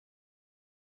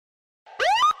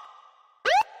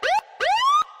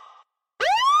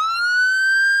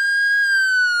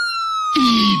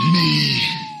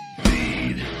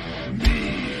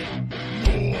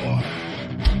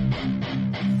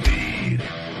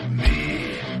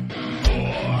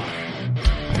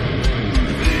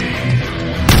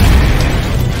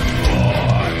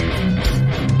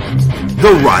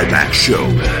The Ryback Show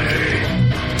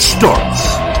starts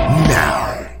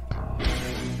now.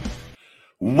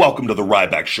 Welcome to the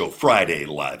Ryback Show Friday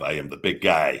Live. I am the big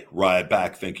guy,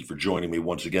 Ryback. Thank you for joining me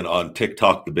once again on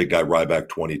TikTok, the big guy,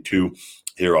 Ryback22,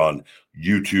 here on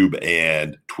YouTube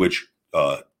and Twitch.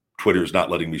 Twitter's not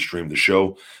letting me stream the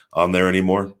show on there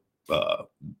anymore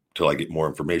till I get more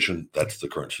information. That's the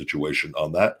current situation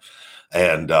on that.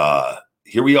 And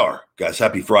here we are, guys.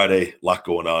 Happy Friday. A lot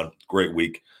going on. Great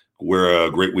week. We're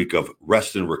a great week of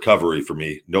rest and recovery for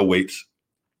me. No weights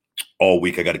all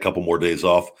week. I got a couple more days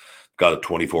off. Got a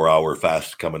 24-hour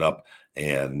fast coming up.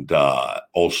 And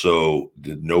also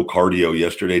did no cardio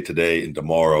yesterday, today, and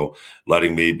tomorrow,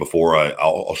 letting me before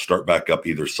I'll start back up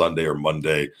either Sunday or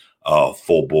Monday,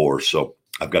 full bore. So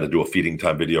I've got to do a feeding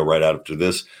time video right after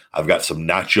this. I've got some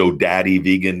Nacho Daddy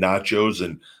vegan nachos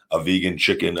and a vegan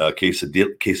chicken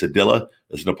quesadilla,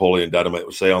 as Napoleon Dynamite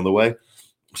would say, on the way.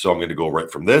 So I'm going to go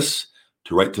right from this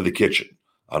to right to the kitchen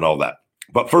on all that.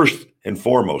 But first and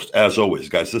foremost, as always,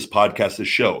 guys, this podcast, this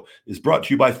show is brought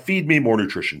to you by Feed Me More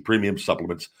Nutrition, premium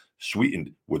supplements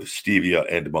sweetened with stevia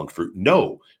and monk fruit.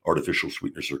 No artificial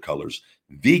sweeteners or colors.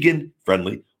 Vegan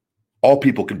friendly. All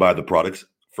people can buy the products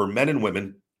for men and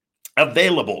women.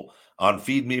 Available on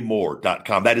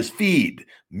feedmemore.com. That is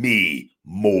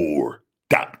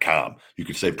feedmemore.com. You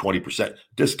can save 20%.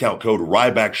 Discount code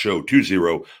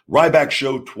RybackShow20,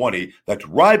 RybackShow20. That's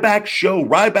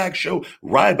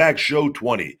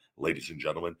RybackShow20, ladies and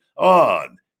gentlemen,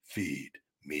 on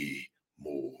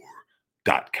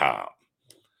feedmemore.com.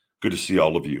 Good to see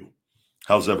all of you.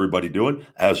 How's everybody doing?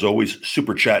 As always,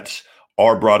 super chats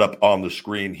are brought up on the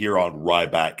screen here on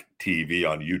Ryback TV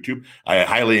on YouTube. I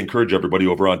highly encourage everybody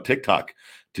over on TikTok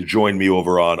to join me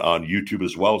over on YouTube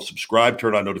as well. Subscribe,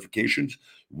 turn on notifications.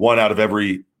 1 out of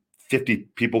every 50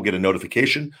 people get a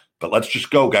notification. But let's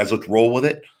just go, guys. Let's roll with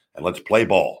it, and let's play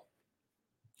ball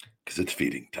because it's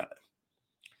feeding time.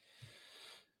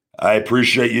 I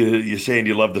appreciate you saying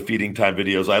you love the feeding time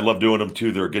videos. I love doing them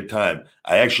too. They're a good time.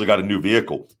 I actually got a new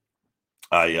vehicle.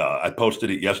 I posted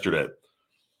it yesterday.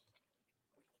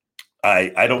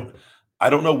 I don't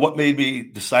know what made me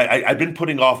decide. I've been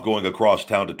putting off going across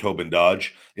town to Tobin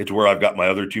Dodge. It's where I've got my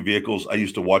other two vehicles. I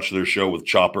used to watch their show with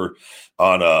Chopper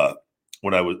on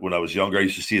when I was younger. I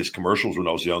used to see his commercials when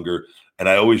I was younger, and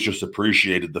I always just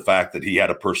appreciated the fact that he had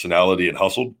a personality and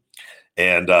hustled.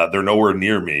 And they're nowhere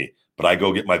near me, but I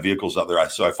go get my vehicles out there.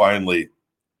 So I finally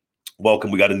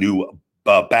welcome. We got a new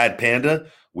Bad Panda.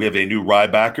 We have a new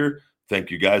Rybacker.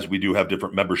 Thank you, guys. We do have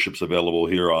different memberships available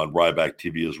here on Ryback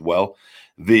TV as well.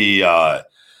 I'm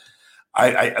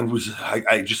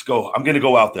going to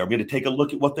go out there. I'm going to take a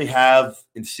look at what they have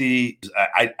and see.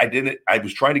 I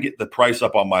was trying to get the price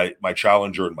up on my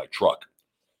Challenger and my truck.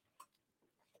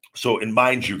 So, and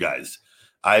mind you guys,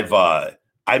 I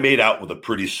made out with a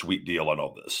pretty sweet deal on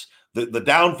all this. The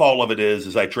downfall of it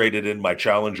is I traded in my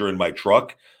Challenger and my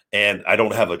truck, and I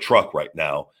don't have a truck right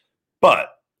now, but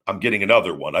I'm getting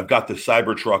another one. I've got the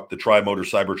Cybertruck, the Tri-Motor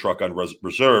Cybertruck on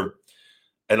reserve,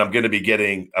 and I'm going to be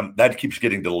getting that keeps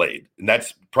getting delayed. And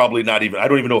that's probably not even, I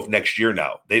don't even know if next year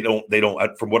now. They don't,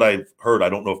 from what I've heard, I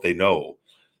don't know if they know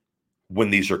when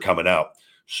these are coming out.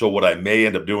 So what I may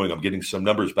end up doing, I'm getting some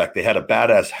numbers back. They had a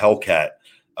badass Hellcat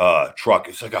truck.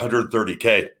 It's like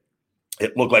 $130K.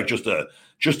 It looked like just a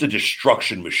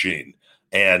destruction machine.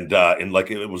 And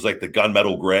like it was like the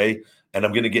gunmetal gray. And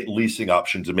I'm going to get leasing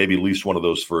options and maybe lease one of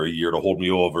those for a year to hold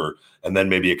me over, and then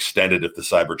maybe extend it if the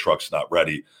Cybertruck's not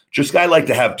ready. I like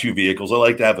to have two vehicles. I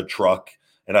like to have a truck,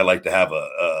 and I like to have a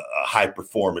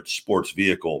high-performance sports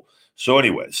vehicle. So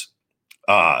anyways,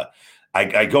 I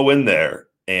go in there,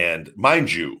 and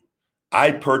mind you,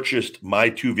 I purchased my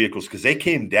two vehicles because they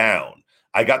came down.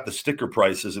 I got the sticker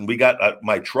prices, and we got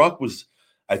my truck was,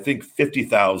 I think,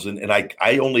 $50,000, and I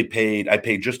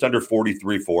paid just under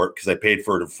 $43,000 for it because I paid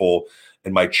for it in full.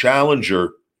 And my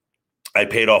Challenger, I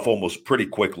paid off almost pretty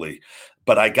quickly,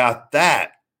 but I got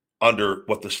that under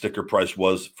what the sticker price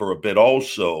was for a bit.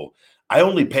 Also, I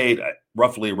only paid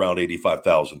roughly around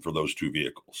 $85,000 for those two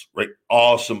vehicles. Right,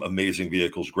 awesome, amazing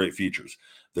vehicles, great features.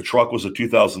 The truck was a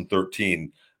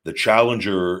 2013. The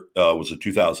Challenger was a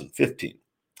 2015.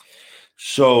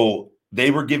 So they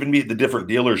were giving me the different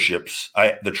dealerships.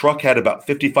 The truck had about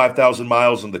 55,000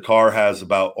 miles, and the car has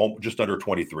about just under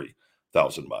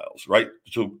 23,000 miles, right?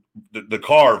 So the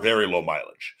car, very low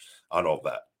mileage on all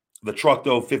that. The truck,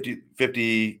 though,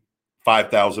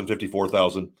 55,000,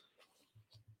 54,000.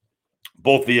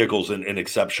 Both vehicles in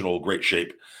exceptional, great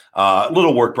shape. A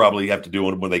little work probably you have to do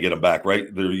when they get them back,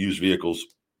 right? They're used vehicles.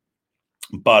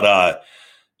 But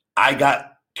I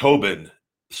got Tobin.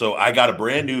 So I got a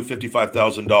brand new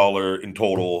 $55,000 in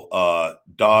total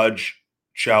Dodge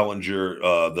Challenger,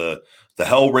 the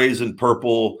Hellraisin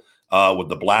purple with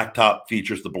the black top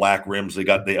features, the black rims. They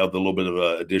have the little bit of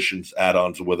additions,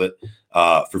 add-ons with it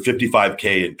for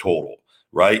 $55K in total,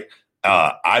 right?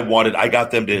 I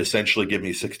got them to essentially give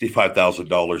me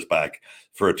 $65,000 back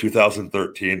for a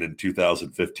 2013 and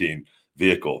 2015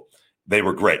 vehicle. They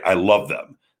were great. I love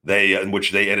them. In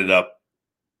which they ended up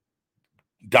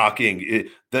docking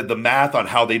the math on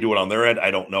how they do it on their end. I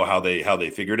don't know how they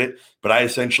figured it, but I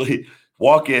essentially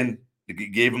walk in,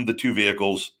 gave them the two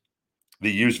vehicles,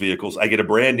 the used vehicles. I get a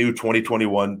brand new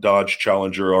 2021 Dodge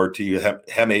Challenger RT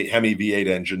Hemi V8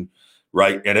 engine,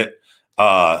 right, in it,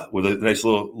 with a nice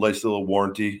little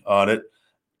warranty on it,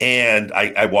 and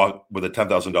I walk with a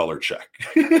 $10,000 check,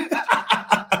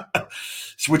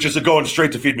 which is going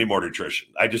straight to feed me more nutrition.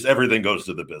 Everything goes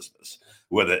to the business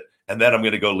with it, and then I'm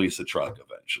going to go lease a truck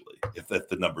eventually if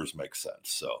the numbers make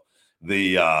sense. So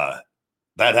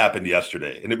that happened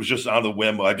yesterday, and it was just on the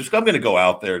whim. I'm going to go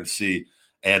out there and see.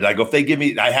 And I go, if they give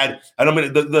me,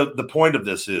 the point of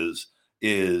this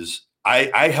is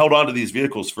I held on to these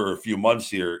vehicles for a few months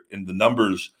here, and the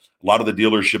numbers, a lot of the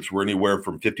dealerships were anywhere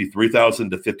from 53,000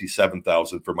 to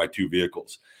 57,000 for my two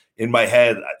vehicles. In my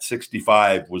head,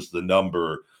 65 was the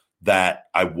number that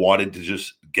I wanted to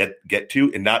just get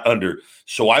to and not under.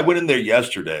 So I went in there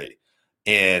yesterday,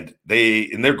 and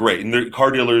they're great. And their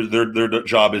car dealers, their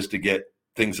job is to get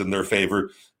things in their favor,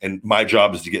 and my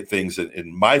job is to get things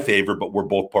in my favor, but where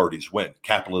both parties win.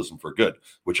 Capitalism for good,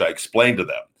 which I explained to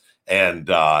them. And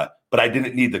but I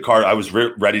didn't need the car. I was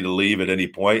ready to leave at any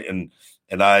point, and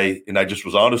I just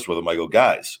was honest with them. I go,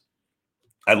 guys,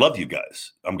 I love you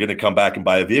guys. I'm going to come back and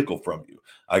buy a vehicle from you.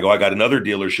 I go, I got another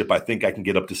dealership. I think I can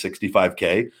get up to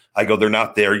 65K. I go, they're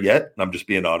not there yet. And I'm just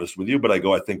being honest with you, but I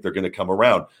go, I think they're going to come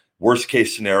around. Worst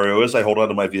case scenario is I hold on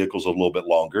to my vehicles a little bit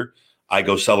longer. I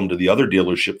go sell them to the other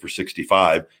dealership for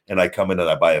 65, and I come in and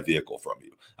I buy a vehicle from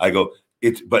you. I go,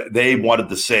 but they wanted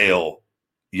the sale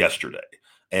yesterday.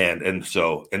 And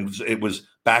so it was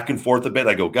back and forth a bit.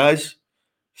 I go, guys,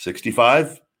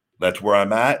 65, that's where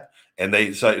I'm at. And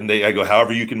I go,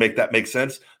 however you can make that make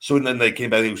sense. So then they came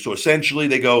back. So essentially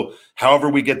they go, however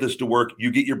we get this to work,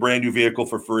 you get your brand new vehicle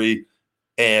for free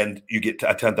and you get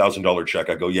a $10,000 check.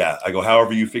 I go, yeah. I go,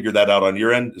 however you figure that out on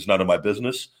your end is none of my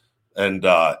business. And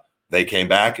they came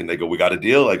back and they go, we got a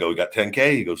deal. I go, we got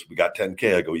 10K. He goes, we got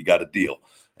 10K. I go, you got a deal.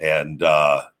 And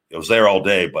it was there all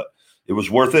day, but it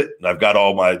was worth it. And I've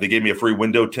got they gave me a free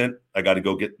window tint. I got to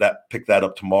go pick that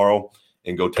up tomorrow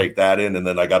and go take that in. And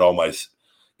then I got all my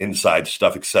inside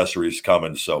stuff, accessories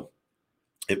coming. So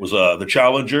it was the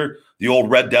Challenger, the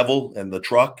old Red Devil, and the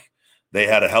truck. They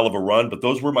had a hell of a run, but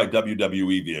those were my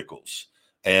WWE vehicles.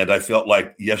 And I felt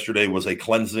like yesterday was a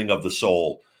cleansing of the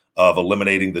soul of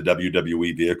eliminating the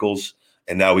WWE vehicles.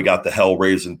 And now we got the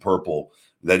Hellraisin purple,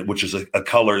 which is a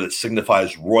color that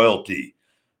signifies royalty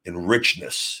and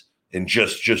richness and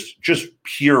just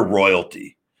pure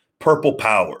royalty, purple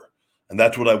power. And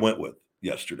that's what I went with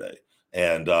yesterday.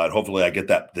 And hopefully I get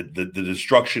that the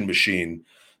destruction machine,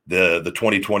 the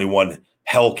 2021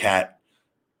 Hellcat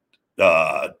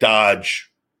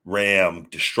Dodge Ram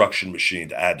destruction machine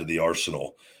to add to the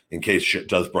arsenal in case shit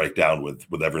does break down with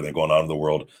everything going on in the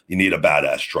world. You need a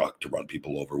badass truck to run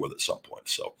people over with at some point.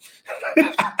 So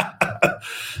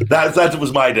that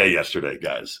was my day yesterday,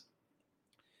 guys.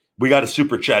 We got a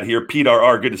super chat here. Pete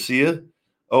RR, good to see you.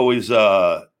 Always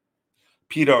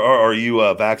Pete RR, are you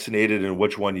vaccinated and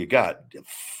which one you got?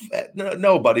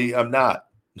 No, buddy, I'm not.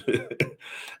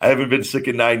 I haven't been sick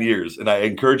in 9 years. And I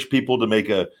encourage people to make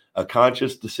a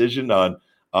conscious decision on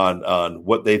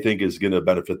what they think is going to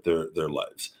benefit their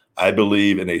lives. I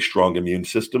believe in a strong immune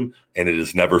system, and it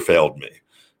has never failed me.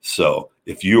 So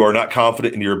if you are not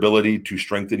confident in your ability to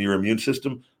strengthen your immune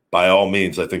system, by all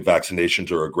means, I think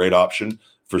vaccinations are a great option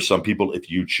for some people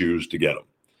if you choose to get them.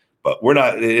 But we're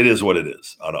not, it is what it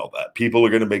is on all that. People are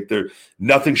going to make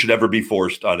nothing should ever be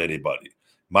forced on anybody.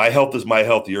 My health is my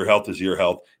health. Your health is your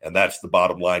health. And that's the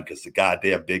bottom line because the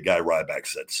goddamn big guy Ryback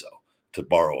said so, to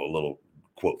borrow a little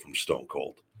quote from Stone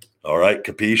Cold. All right,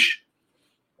 capiche?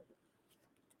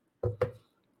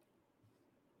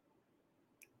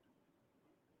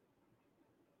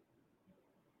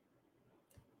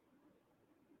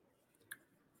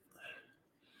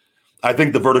 I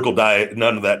think the vertical diet,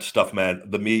 none of that stuff, man.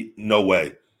 The meat, no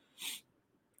way.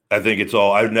 I think it's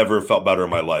all, I've never felt better in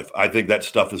my life. I think that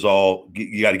stuff is all,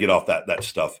 you got to get off that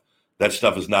stuff. That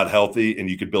stuff is not healthy, and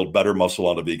you could build better muscle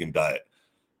on a vegan diet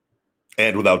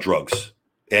and without drugs.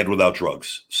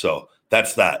 So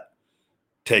that's that.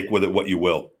 Take with it what you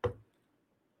will.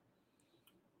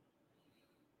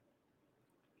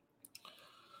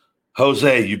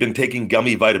 Jose, you've been taking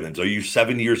gummy vitamins. Are you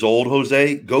 7 years old,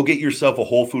 Jose? Go get yourself a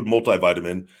whole food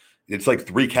multivitamin. It's like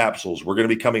 3 capsules. We're going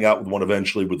to be coming out with one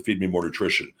eventually with Feed Me More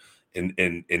Nutrition.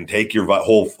 And take your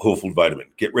whole food vitamin.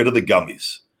 Get rid of the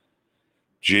gummies.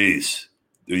 Jeez.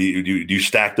 Do you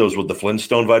stack those with the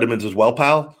Flintstone vitamins as well,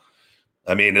 pal?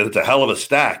 I mean, it's a hell of a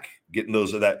stack. Getting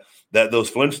those those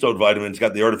Flintstone vitamins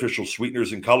got the artificial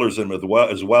sweeteners and colors in them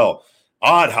as well.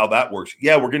 Odd how that works.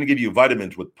 Yeah, we're going to give you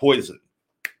vitamins with poison.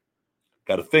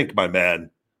 Got to think, my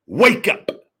man. Wake up.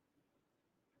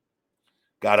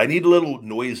 God, I need little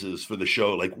noises for the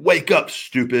show. Like, wake up,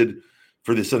 stupid,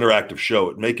 for this interactive show.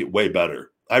 It'd make it way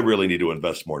better. I really need to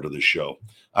invest more into this show.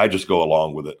 I just go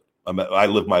along with it. I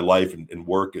live my life and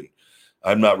work, and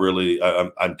I'm not really,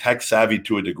 I'm tech savvy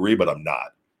to a degree, but I'm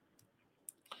not.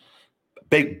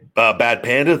 Big Bad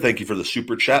Panda, thank you for the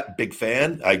super chat. Big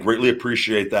fan. I greatly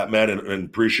appreciate that, man, and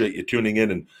appreciate you tuning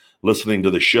in and listening to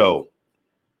the show.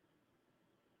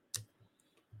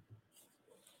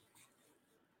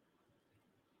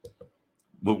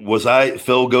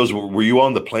 Phil goes, were you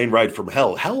on the plane ride from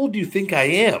hell? How old do you think I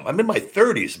am? I'm in my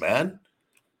 30s, man.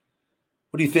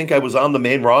 What do you think? I was on the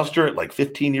main roster at like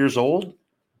 15 years old?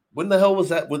 When the hell was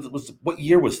that? What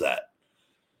year was that?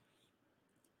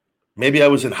 Maybe I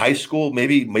was in high school.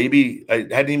 Maybe I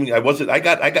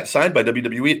got signed by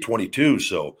WWE at 22.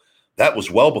 So that was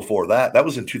well before that. That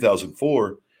was in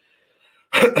 2004.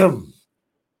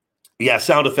 Yeah,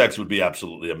 sound effects would be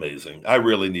absolutely amazing. I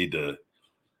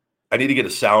need to get a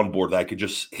soundboard that I could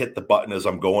just hit the button as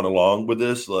I'm going along with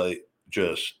this. Like,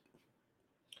 just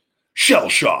shell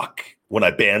shock. When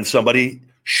I ban somebody,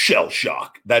 shell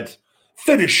shock. That's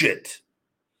finish it.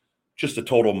 Just a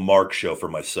total mark show for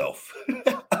myself.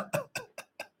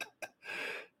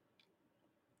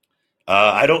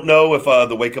 I don't know if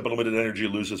the Wake Up Unlimited Energy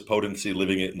loses potency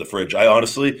leaving it in the fridge. I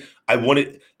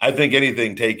think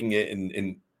anything taking it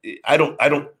and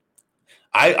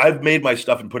I've made my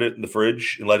stuff and put it in the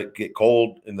fridge and let it get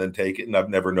cold and then take it, and I've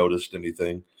never noticed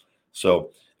anything.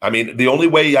 So, I mean, the only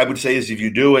way I would say is if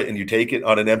you do it and you take it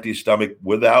on an empty stomach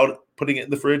without putting it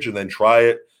in the fridge and then try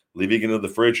it, leaving it in the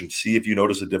fridge and see if you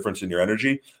notice a difference in your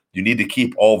energy. You need to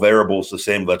keep all variables the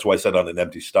same. That's why I said on an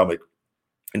empty stomach,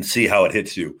 and see how it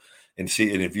hits you and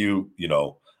see. And if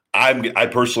I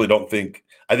personally don't think,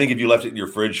 I think if you left it in your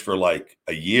fridge for like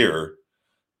a year,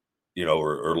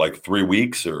 or like 3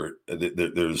 weeks, or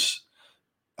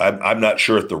I'm not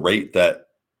sure at the rate that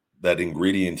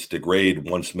ingredients degrade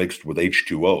once mixed with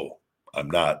H2O.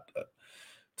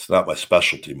 It's not my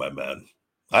specialty, my man.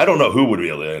 I don't know who would be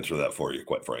able to answer that for you,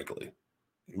 quite frankly.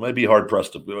 You might be hard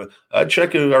pressed to. I'd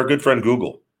check our good friend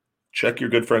Google. Check your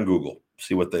good friend Google.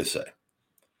 See what they say.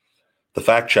 The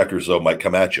fact checkers, though, might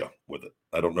come at you with it.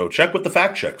 I don't know. Check what the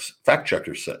fact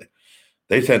checkers say.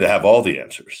 They tend to have all the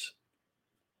answers.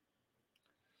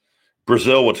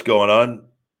 Brazil, what's going on?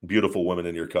 Beautiful women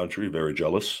in your country. Very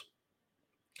jealous.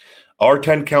 Our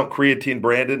 10 count creatine,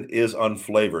 Brandon, is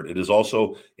unflavored. It is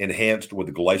also enhanced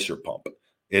with glycer pump.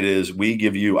 We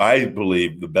give you, I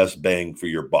believe, the best bang for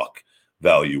your buck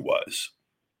value-wise.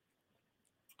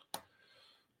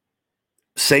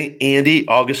 St. Andy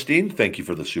Augustine, thank you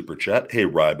for the super chat. Hey,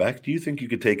 Ryback, do you think you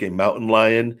could take a mountain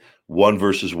lion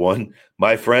 1-versus-1?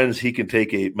 My friends, he can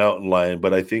take a mountain lion,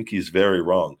 but I think he's very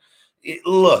wrong.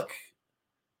 Look,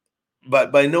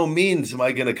 but by no means am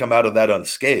I going to come out of that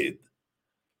unscathed.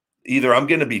 Either I'm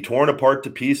going to be torn apart to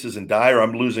pieces and die, or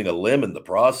I'm losing a limb in the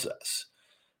process.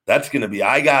 That's going to be,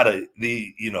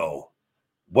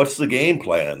 what's the game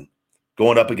plan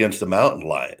going up against the mountain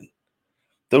lion?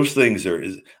 Those things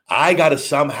I got to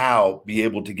somehow be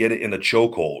able to get it in a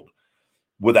chokehold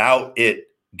without it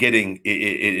getting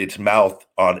its mouth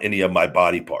on any of my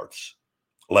body parts,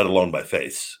 let alone my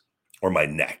face or my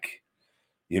neck,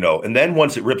 and then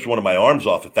once it rips one of my arms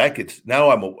off, if that gets,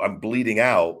 now I'm bleeding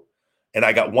out and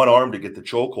I got one arm to get the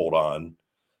chokehold on,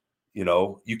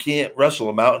 you can't wrestle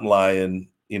a mountain lion,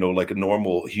 like a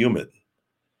normal human.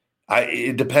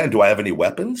 It depends. Do I have any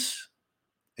weapons?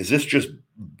 Is this just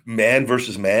man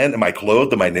versus man? Am I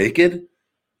clothed? Am I naked?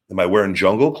 Am I wearing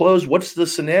jungle clothes? What's the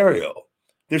scenario?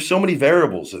 There's so many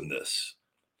variables in this.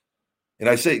 And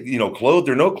I say, clothed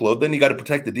or no clothed, then you got to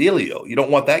protect the dealio. You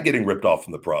don't want that getting ripped off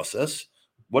in the process.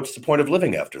 What's the point of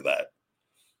living after that?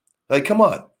 Like, come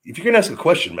on. If you're going to ask a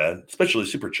question, man, especially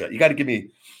super chat, you got to give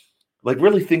me,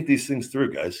 really think these things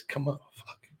through, guys. Come on.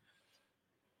 Fuck.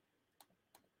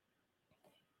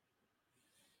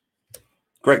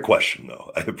 Great question,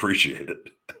 though. I appreciate it.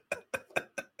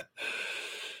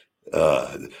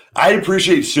 I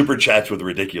appreciate super chats with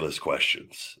ridiculous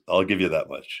questions. I'll give you that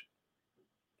much.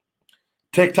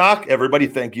 TikTok, everybody,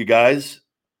 thank you guys.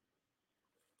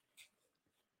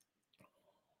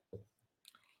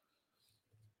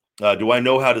 Do I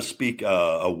know how to speak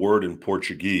a word in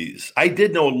Portuguese? I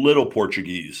did know a little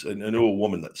Portuguese, and I knew a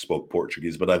woman that spoke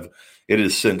Portuguese, but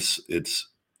it's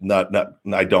not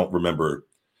I don't remember.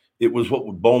 It was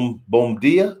what bom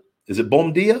dia? Is it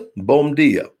bom dia? Bom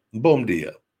dia. Bom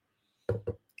dia.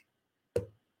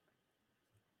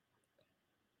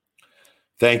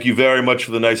 Thank you very much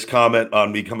for the nice comment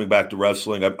on me coming back to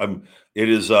wrestling.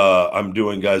 I'm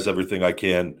doing, guys, everything I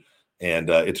can, and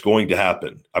it's going to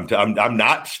happen. I'm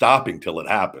not stopping till it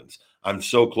happens. I'm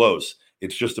so close.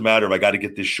 It's just a matter of I got to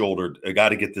get this shoulder. I got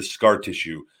to get this scar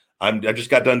tissue. I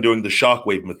just got done doing the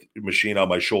shockwave machine on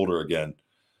my shoulder again,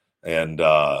 and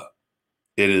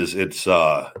it's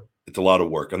a lot of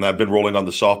work. And I've been rolling on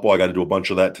the softball. I got to do a bunch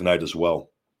of that tonight as well.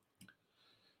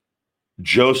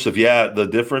 Joseph, yeah, the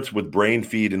difference with brain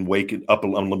feed and wake up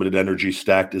unlimited energy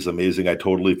stacked is amazing. I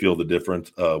totally feel the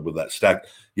difference with that stack.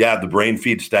 Yeah, the brain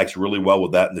feed stacks really well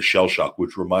with that and the shell shock,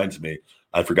 which reminds me,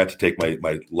 I forgot to take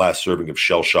my last serving of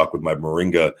shell shock with my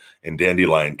moringa and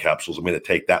dandelion capsules. I'm going to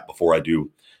take that before I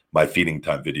do my feeding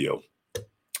time video.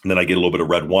 And then I get a little bit of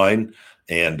red wine,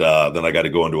 and then I got to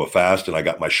go into a fast, and I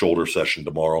got my shoulder session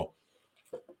tomorrow.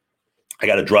 I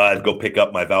got to drive, go pick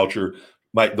up my voucher.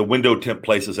 The window tint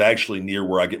place is actually near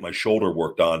where I get my shoulder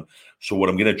worked on. So what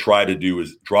I'm going to try to do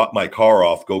is drop my car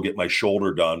off, go get my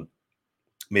shoulder done.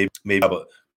 Maybe have a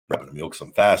grabbing a meal because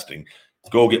I'm fasting.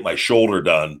 Go get my shoulder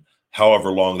done. However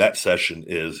long that session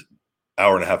is,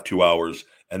 hour and a half, 2 hours,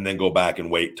 and then go back and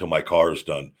wait till my car is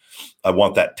done. I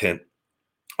want that tint.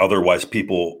 Otherwise,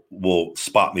 people will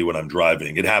spot me when I'm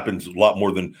driving. It happens a lot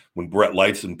more than when Brett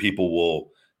lights, and people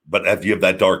will. But if you have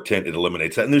that dark tint, it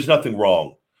eliminates that, and there's nothing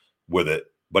wrong with it,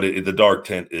 but the dark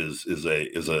tint is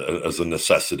a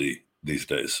necessity these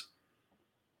days.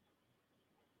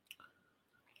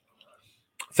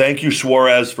 Thank you,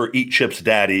 Suarez, for Eat Chips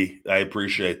Daddy. I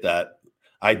appreciate that.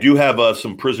 I do have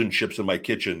some prison chips in my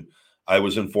kitchen. I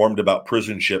was informed about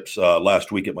prison chips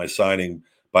last week at my signing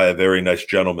by a very nice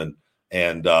gentleman,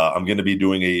 and I'm going to be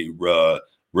doing a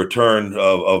return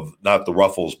of not the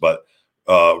Ruffles, but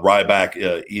Ryback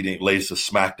lays a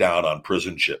smackdown on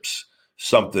prison chips.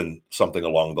 Something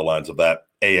along the lines of that.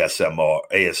 ASMR,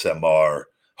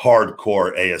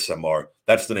 hardcore ASMR.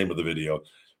 That's the name of the video.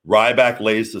 Ryback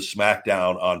lays the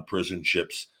smackdown on prison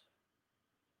chips.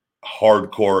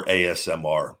 Hardcore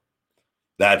ASMR.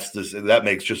 That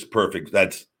makes just perfect.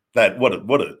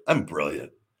 I'm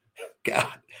brilliant.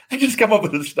 God, I just come up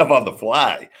with this stuff on the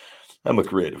fly. I'm a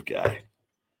creative guy.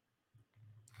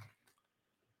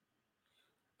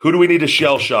 Who do we need to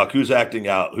shell shock? Who's acting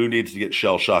out? Who needs to get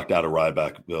shell shocked out of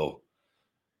Ryback, Bill?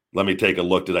 Let me take a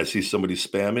look. Did I see somebody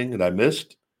spamming and I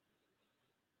missed?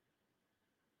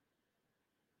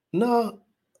 No.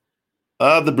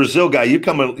 The Brazil guy, you're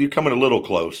coming a little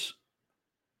close.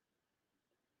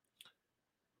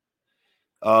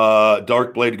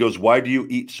 Dark Blade goes, why do you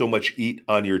eat so much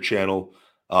on your channel?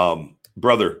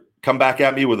 Brother, come back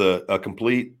at me with a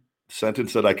complete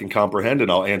sentence that I can comprehend, and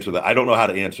I'll answer that. I don't know how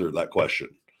to answer that question.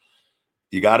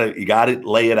 You gotta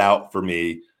lay it out for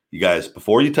me. You guys,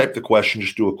 before you type the question,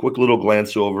 just do a quick little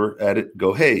glance over at it.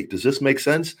 Go, hey, does this make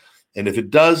sense? And if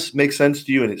it does make sense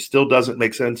to you and it still doesn't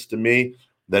make sense to me,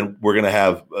 then we're going to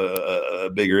have a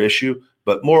bigger issue.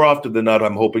 But more often than not,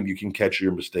 I'm hoping you can catch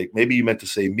your mistake. Maybe you meant to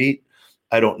say meat.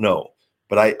 I don't know.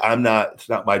 But I'm not, it's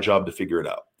not my job to figure it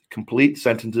out. Complete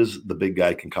sentences the big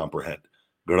guy can comprehend.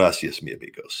 Gracias, mi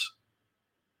amigos.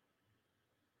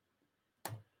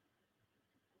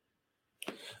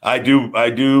 I do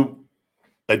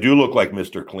look like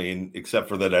Mr. Clean, except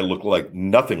for that I look like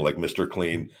nothing like Mr.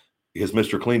 Clean, because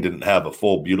Mr. Clean didn't have a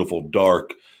full, beautiful,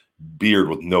 dark beard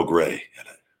with no gray in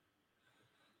it.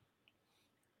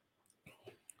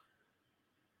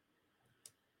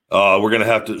 We're gonna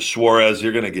have to, Suarez,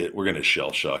 we're gonna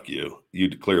shell shock you.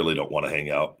 You clearly don't want to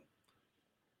hang out.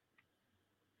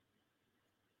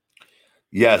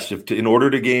 Yes, in order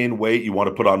to gain weight, you want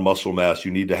to put on muscle mass,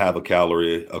 you need to have a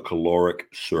caloric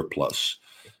surplus.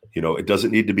 It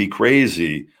doesn't need to be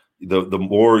crazy. The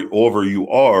more over you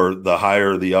are, the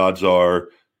higher the odds are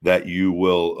that you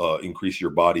will increase your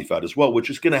body fat as well, which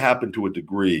is going to happen to a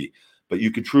degree, but you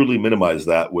can truly minimize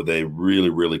that with a really,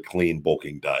 really clean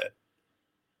bulking diet.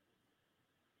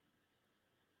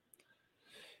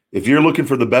 If you're looking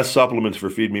for the best supplements for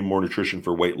Feed Me More Nutrition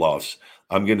for weight loss,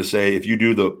 I'm going to say if you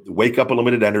do the Wake Up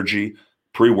Unlimited Energy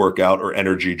pre-workout or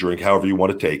energy drink, however you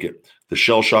want to take it, the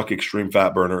Shell Shock Extreme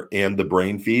Fat Burner and the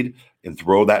Brain Feed, and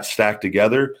throw that stack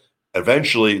together,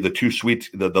 eventually the Too Sweet,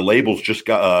 the labels just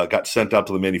got sent out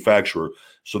to the manufacturer.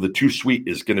 So the Too Sweet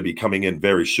is going to be coming in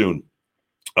very soon.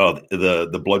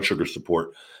 The blood sugar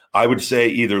support. I would say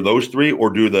either those three or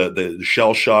do the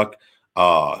Shell Shock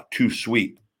too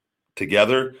sweet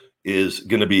together is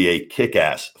going to be a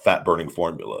kick-ass fat-burning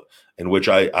formula, in which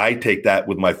I take that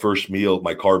with my first meal,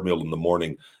 my carb meal in the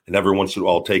morning, and every once in a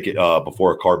while I'll take it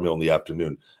before a carb meal in the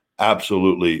afternoon.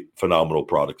 Absolutely phenomenal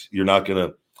products. You're not going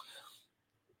to,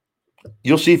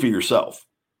 you'll see for yourself.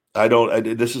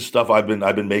 This is stuff I've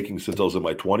been making since I was in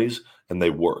my 20s, and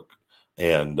they work.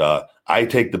 And I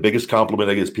take the biggest compliment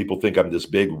I guess people think I'm this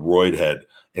big roid head,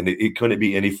 and it couldn't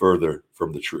be any further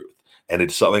from the truth. And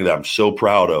it's something that I'm so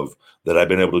proud of that I've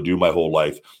been able to do my whole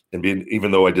life. And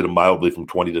even though I did them mildly from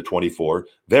 20 to 24,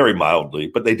 very mildly,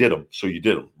 but they did them. So you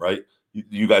did them, right?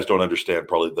 You guys don't understand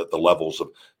probably the levels of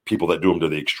people that do them to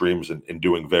the extremes and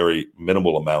doing very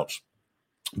minimal amounts,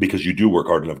 because you do work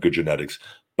hard and have good genetics.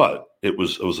 But it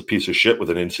was a piece of shit with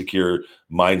an insecure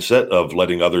mindset of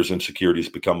letting others' insecurities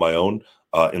become my own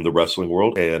in the wrestling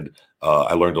world. And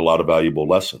I learned a lot of valuable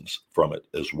lessons from it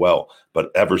as well.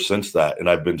 But ever since that, and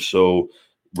I've been so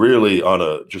really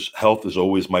on just health is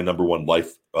always my number one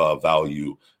life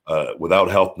value. Without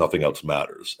health, nothing else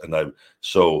matters. And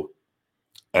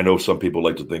I know some people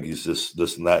like to think he's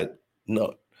this and that.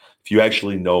 No, if you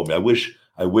actually know me, I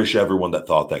wish everyone that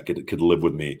thought that could live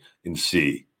with me and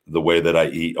see the way that I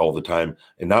eat all the time,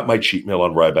 and not my cheat meal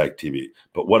on Ryback TV,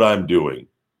 but what I'm doing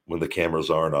when the cameras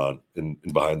aren't on and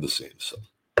behind the scenes.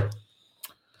 So.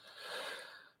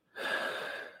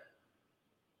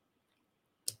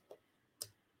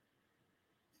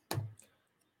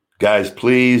 Guys,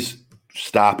 please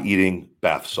stop eating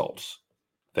bath salts.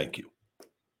 Thank you.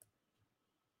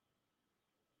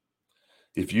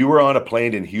 If you were on a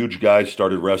plane and huge guys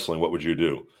started wrestling, what would you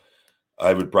do?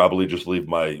 I would probably just leave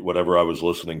my whatever I was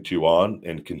listening to on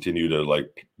and continue to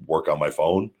like work on my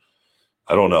phone.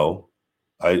 I don't know.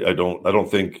 I don't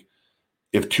think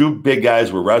if two big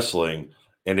guys were wrestling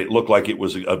and it looked like it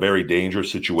was a very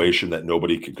dangerous situation that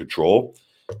nobody could control,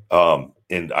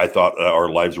 and I thought our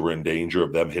lives were in danger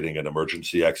of them hitting an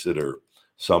emergency exit or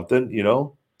something,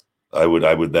 I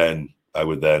would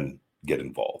then get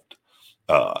involved.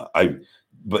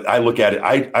 But I look at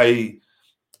it,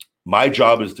 my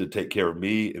job is to take care of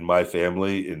me and my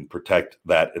family and protect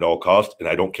that at all costs, and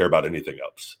I don't care about anything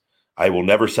else. I will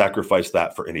never sacrifice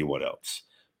that for anyone else.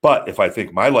 But if I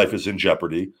think my life is in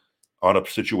jeopardy on a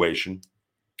situation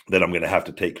that I'm going to have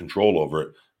to take control over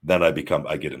it, then I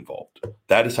get involved.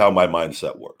 That is how my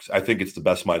mindset works. I think it's the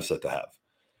best mindset to have.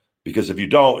 Because if you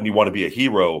don't and you want to be a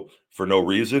hero for no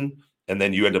reason, and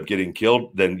then you end up getting killed,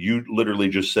 then you literally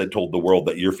just told the world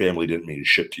that your family didn't mean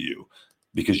shit to you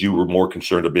because you were more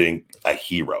concerned of being a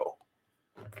hero.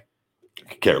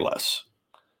 Care less.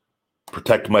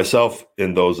 Protect myself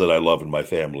and those that I love in my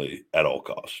family at all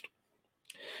cost.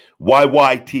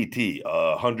 YYTT,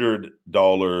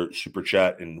 $100 super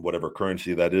chat in whatever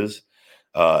currency that is.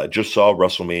 Just saw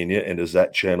WrestleMania, and is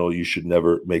that channel you should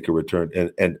never make a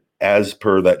return. And as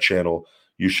per that channel,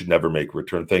 you should never make a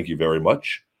return. Thank you very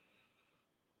much.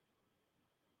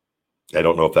 I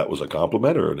don't know if that was a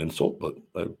compliment or an insult, but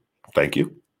thank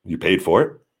you. You paid for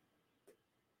it.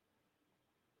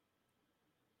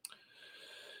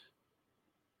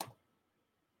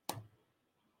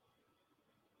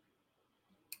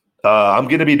 I'm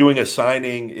going to be doing a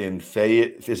signing in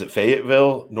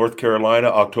Fayetteville, North Carolina,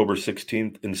 October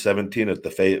 16th and 17th at the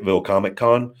Fayetteville Comic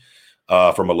Con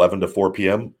from 11 to 4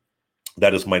 p.m.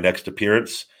 That is my next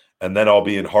appearance. And then I'll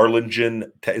be in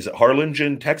Harlingen,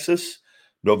 Texas,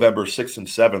 November 6th and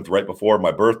 7th, right before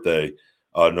my birthday,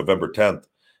 November 10th,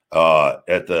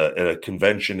 at a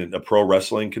convention, a pro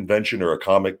wrestling convention or a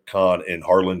Comic Con in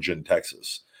Harlingen,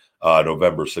 Texas,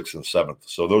 November 6th and 7th.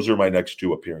 So those are my next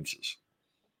two appearances.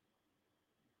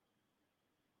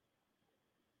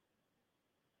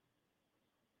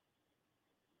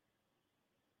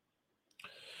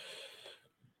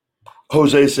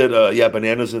 Jose said, yeah,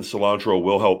 bananas and cilantro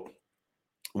will help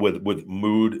with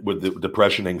mood, with the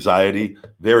depression, anxiety.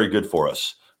 Very good for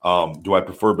us. Do I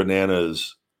prefer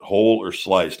bananas whole or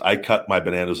sliced? I cut my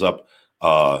bananas up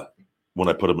when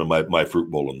I put them in my fruit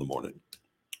bowl in the morning.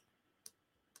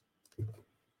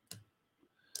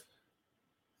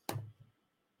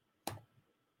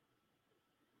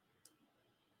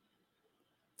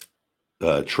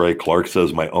 Trey Clark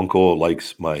says, my uncle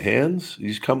likes my hands.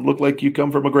 You look like you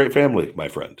come from a great family, my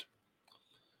friend.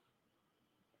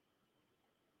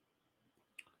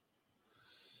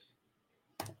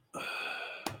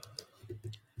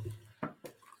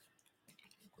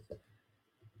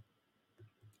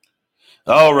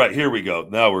 All right, here we go.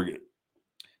 Now we're good.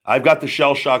 I've got the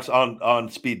shell shocks on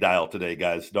speed dial today,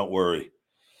 guys. Don't worry.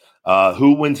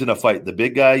 Who wins in a fight? The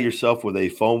big guy, yourself with a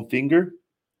foam finger,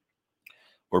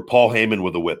 or Paul Heyman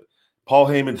with a whip? Paul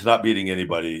Heyman's not beating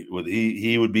anybody.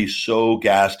 He would be so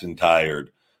gassed and tired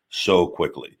so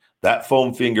quickly. That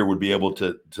foam finger would be able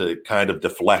to kind of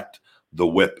deflect the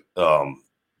whip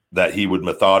that he would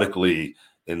methodically,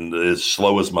 in as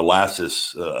slow as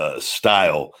molasses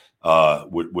style,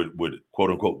 would quote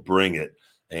unquote bring it.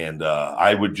 And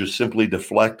I would just simply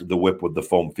deflect the whip with the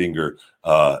foam finger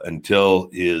until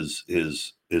his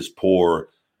poor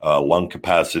lung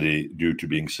capacity, due to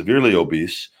being severely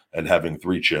obese and having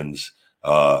 3 chins,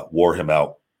 wore him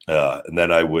out. And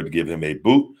then I would give him a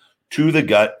boot to the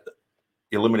gut,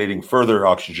 eliminating further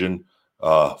oxygen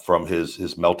from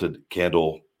his melted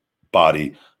candle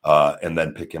body, and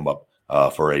then pick him up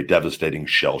for a devastating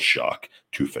shell shock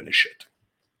to finish it.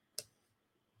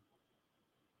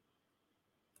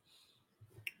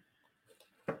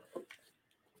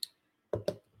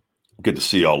 Good to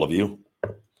see all of you.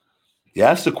 You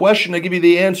ask the question, I give you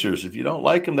the answers. If you don't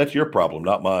like them, that's your problem,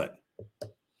 not mine.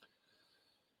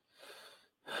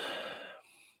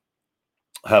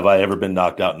 Have I ever been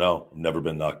knocked out? No, I've never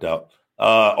been knocked out.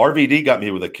 RVD got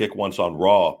me with a kick once on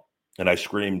Raw, and I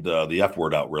screamed the F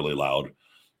word out really loud.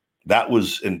 That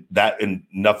was in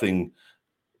nothing.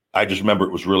 I just remember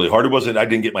it was really hard. It wasn't. I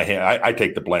didn't get my hand. I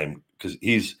take the blame because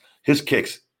his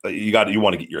kicks. You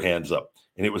want to get your hands up,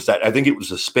 and it was that. I think it was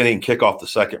a spinning kick off the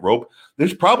second rope.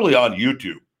 There's probably on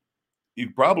YouTube. You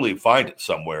could probably find it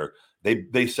somewhere.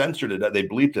 They censored it. They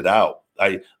bleeped it out.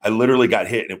 I literally got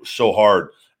hit, and it was so hard.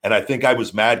 And I think I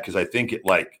was mad because I think it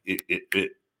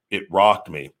rocked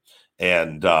me,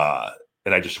 and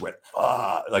I just went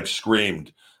like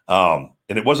screamed. And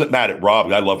it wasn't mad at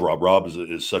Rob. I love Rob. Rob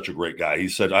is such a great guy. He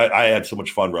said I had so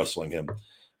much fun wrestling him,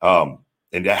 and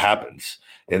that happens.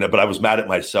 But I was mad at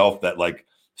myself that like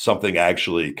something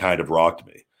actually kind of rocked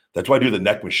me. That's why I do the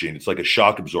neck machine. It's like a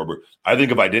shock absorber. I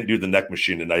think if I didn't do the neck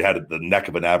machine and I had the neck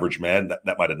of an average man,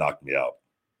 that might have knocked me out.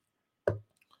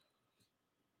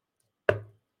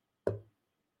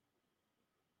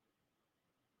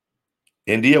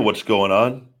 India, what's going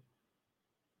on?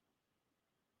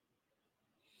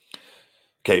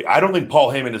 Okay, I don't think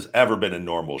Paul Heyman has ever been in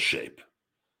normal shape.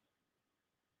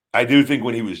 I do think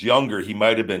when he was younger, he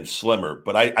might have been slimmer,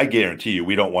 but I guarantee you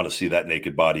we don't want to see that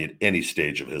naked body at any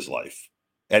stage of his life,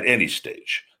 at any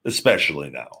stage, especially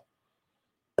now.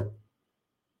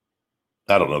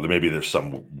 I don't know. Maybe there's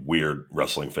some weird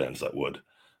wrestling fans that would.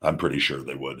 I'm pretty sure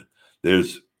they would.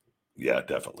 Yeah,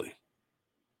 definitely.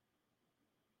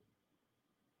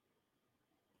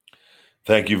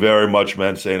 Thank you very much,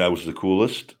 man, saying I was the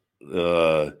coolest.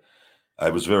 I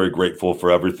was very grateful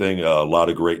for everything. A lot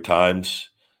of great times.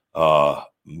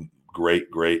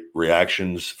 Great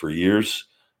reactions for years.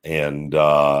 And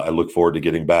I look forward to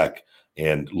getting back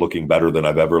and looking better than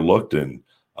I've ever looked, and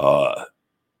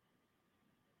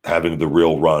having the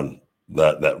real run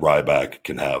that Ryback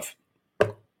can have.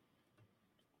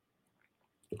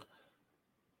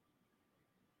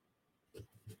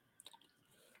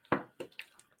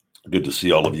 Good to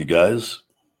see all of you guys.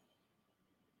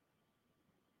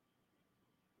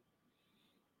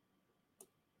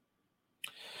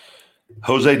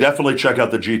 Jose, definitely check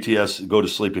out the GTS. Go to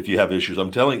sleep if you have issues.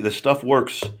 I'm telling you, this stuff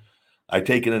works. I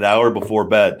take it an hour before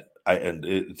bed.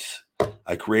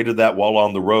 I created that while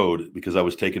on the road because I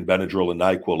was taking Benadryl and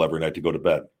NyQuil every night to go to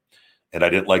bed. And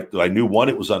I knew, one,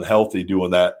 it was unhealthy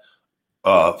doing that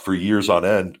for years on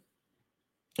end.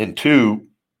 And two,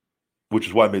 which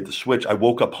is why I made the switch, I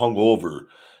woke up hungover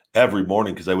every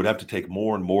morning because I would have to take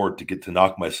more and more to get to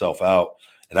knock myself out.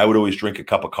 And I would always drink a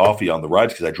cup of coffee on the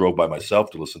rides because I drove by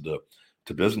myself to listen to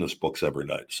business books every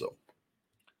night. So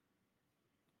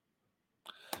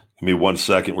give me 1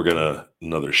 second. We're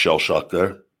another shell shock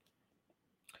there.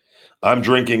 I'm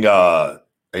drinking a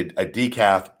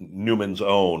decaf Newman's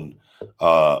Own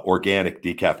organic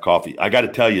decaf coffee. I got to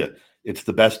tell you, it's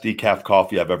the best decaf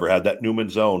coffee I've ever had. That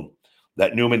Newman's Own,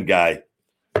 that Newman guy,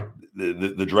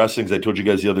 the dressings I told you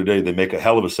guys the other day, they make a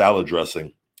hell of a salad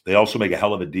dressing. They also make a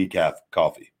hell of a decaf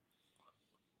coffee.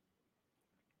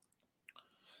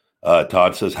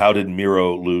 Todd says, how did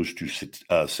Miro lose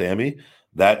to Sammy?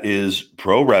 That is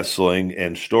pro wrestling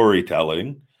and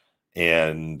storytelling,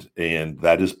 and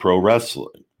that is pro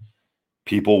wrestling.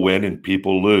 People win and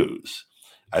people lose.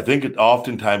 I think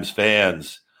oftentimes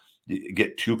fans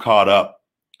get too caught up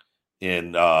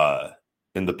in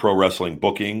the pro wrestling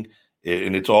booking,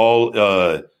 and it's all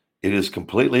it is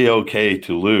completely okay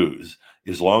to lose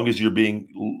as long as you're being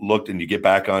looked and you get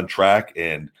back on track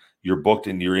and you're booked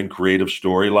and you're in creative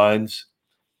storylines.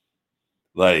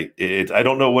 Like I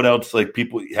don't know what else. Like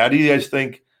people, how do you guys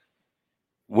think?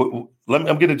 I'm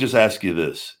going to just ask you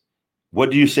this: what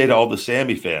do you say to all the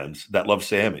Sammy fans that love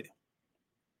Sammy?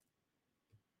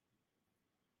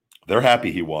 They're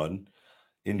happy he won.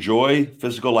 Enjoy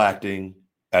physical acting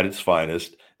at its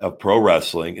finest of pro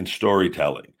wrestling and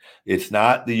storytelling. It's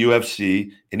not the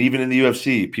UFC. And even in the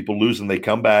UFC, people lose and they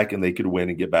come back and they could win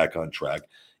and get back on track.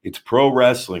 It's pro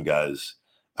wrestling, guys.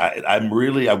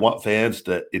 I want fans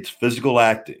to, it's physical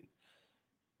acting.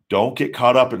 Don't get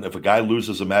caught up in if a guy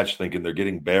loses a match thinking they're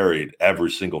getting buried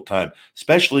every single time,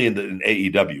 especially in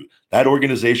AEW. That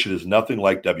organization is nothing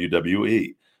like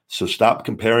WWE. So stop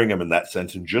comparing them in that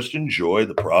sense and just enjoy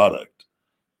the product.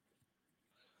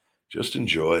 Just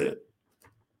enjoy it.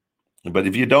 But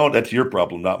if you don't, that's your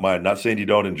problem, not mine. Not saying you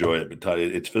don't enjoy it, but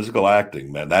it's physical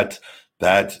acting, man. That's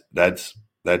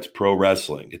pro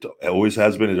wrestling. It always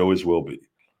has been. It always will be.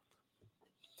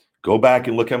 Go back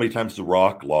and look how many times The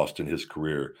Rock lost in his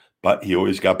career, but he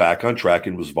always got back on track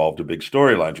and was involved in big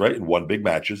storylines, right? And won big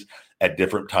matches at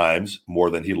different times, more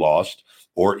than he lost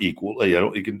or equal.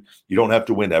 You don't have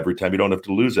to win every time. You don't have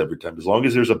to lose every time. As long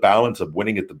as there's a balance of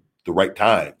winning at the right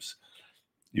times,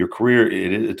 your career,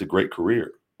 it's a great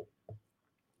career.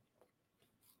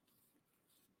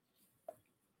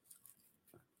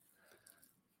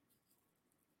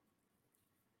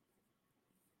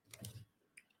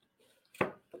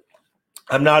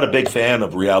 I'm not a big fan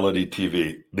of reality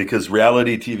TV because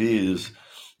reality TV is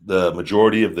the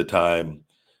majority of the time,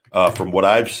 from what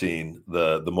I've seen,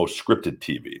 the most scripted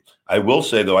TV. I will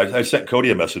say though, I sent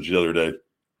Cody a message the other day.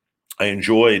 I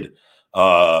enjoyed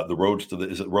the Roads to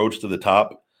the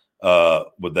Top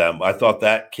with them. I thought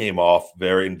that came off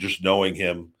very, and just knowing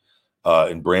him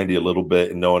and Brandy a little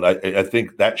bit, and knowing I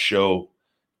think that show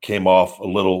came off a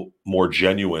little more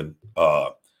genuine.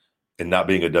 And not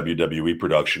being a WWE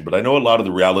production, but I know a lot of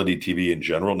the reality TV in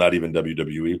general, not even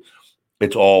WWE,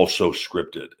 it's all so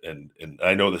scripted. And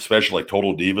I know that especially like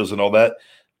Total Divas and all that.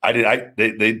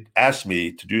 They asked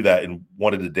me to do that and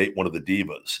wanted to date one of the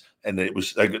divas, and it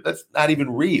was like that's not even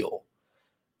real.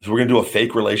 So we're gonna do a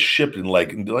fake relationship and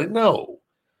like no.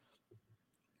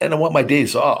 And I want my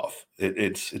days off.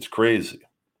 It's crazy.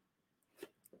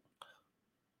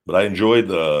 But I enjoyed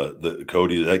the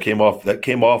Cody. That came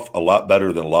off a lot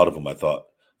better than a lot of them, I thought.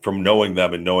 From knowing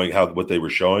them and knowing what they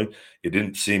were showing, it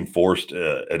didn't seem forced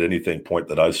at anything point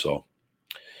that I saw.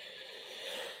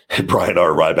 Brian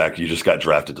R. Ryback, you just got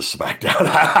drafted to SmackDown.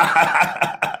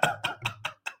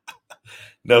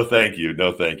 No, thank you.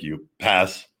 No, thank you.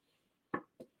 Pass.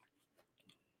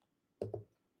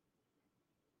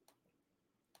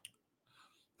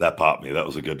 That popped me. That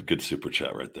was a good super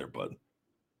chat right there, bud.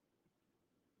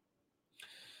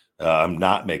 I'm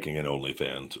not making an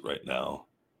OnlyFans right now.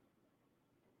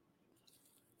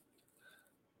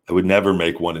 I would never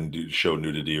make one and show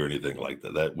nudity or anything like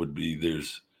that. That would be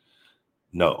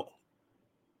no.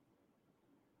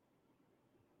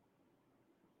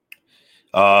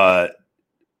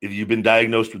 If you've been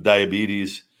diagnosed with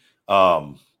diabetes,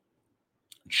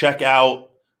 check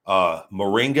out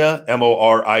Moringa,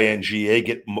 Moringa.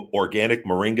 Get organic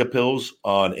Moringa pills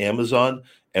on Amazon,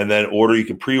 and then you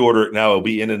can pre-order it now. It'll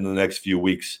be in the next few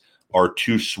weeks. Our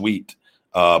Too Sweet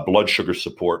blood sugar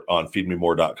support on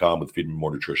feedmemore.com with Feed Me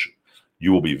More Nutrition.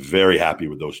 You will be very happy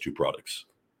with those two products.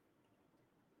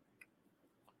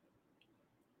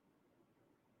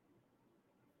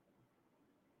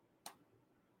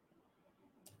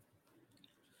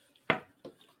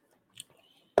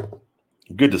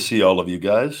 Good to see all of you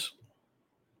guys.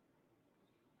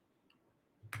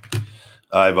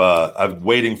 I'm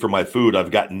waiting for my food.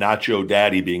 I've got Nacho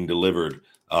Daddy being delivered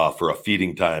for a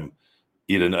feeding time.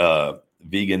 Eating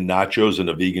vegan nachos and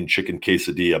a vegan chicken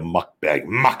quesadilla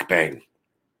mukbang.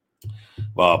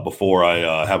 Before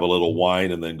I have a little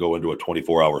wine and then go into a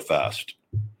 24-hour fast.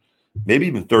 Maybe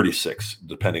even 36,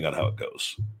 depending on how it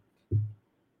goes.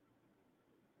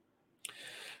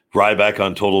 Ryback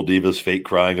on Total Divas, fake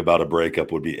crying about a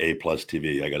breakup would be A+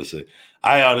 TV. I got to say,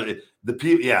 I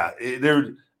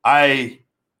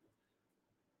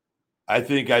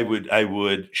think I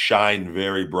would shine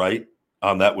very bright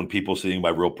on that when people seeing my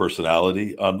real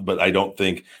personality. But I don't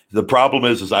think the problem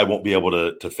is I won't be able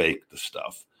to fake the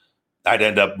stuff. I'd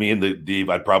end up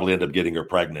I'd probably end up getting her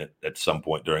pregnant at some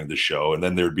point during the show, and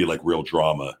then there'd be like real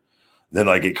drama. Then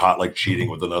I get caught like cheating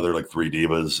with another like 3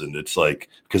 divas, and it's like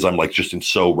because I'm like just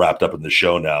so wrapped up in the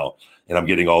show now, and I'm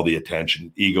getting all the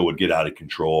attention. Ego would get out of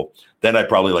control. Then I'd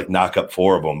probably like knock up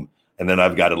 4 of them, and then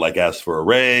I've got to like ask for a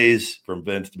raise from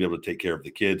Vince to be able to take care of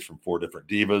the kids from 4 different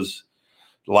divas.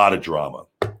 A lot of drama.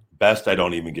 Best I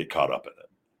don't even get caught up in it.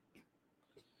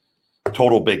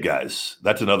 Total Big Guys.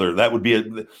 That would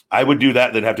be I would do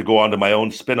that, then have to go on to my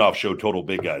own spinoff show, Total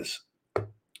Big Guys.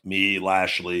 Me,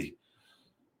 Lashley.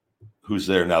 Who's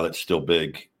there now that's still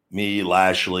big? Me,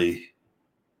 Lashley.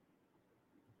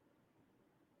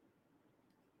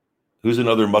 Who's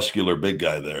another muscular big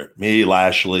guy there? Me,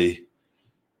 Lashley.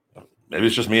 Maybe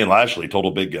it's just me and Lashley,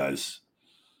 total big guys.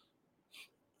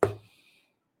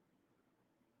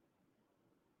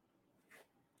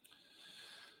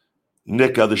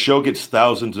 Nick, the show gets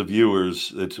thousands of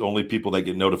viewers. It's only people that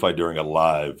get notified during a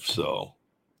live. So,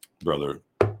 brother,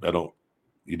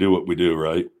 you do what we do,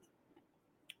 right?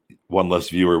 One less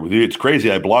viewer with you. It's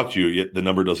crazy. I blocked you, yet the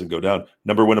number doesn't go down.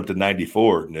 Number went up to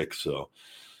 94, Nick. So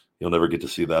you'll never get to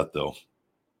see that, though.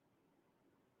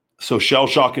 So Shell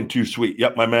Shock and Too Sweet.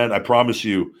 Yep, my man. I promise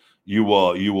you, you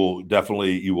will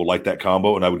definitely like that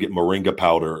combo. And I would get Moringa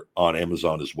powder on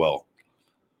Amazon as well.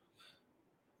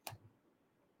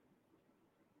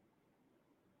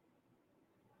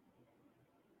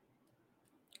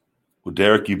 Well,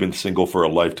 Derek, you've been single for a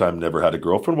lifetime, never had a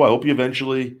girlfriend. Well, I hope you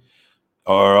eventually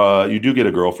you do get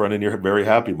a girlfriend and you're very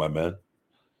happy, my man.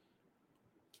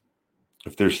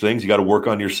 If there's things you got to work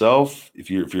on yourself, if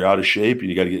you're out of shape and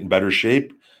you got to get in better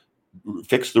shape,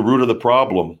 fix the root of the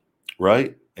problem,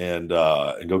 right? And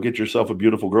go get yourself a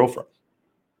beautiful girlfriend.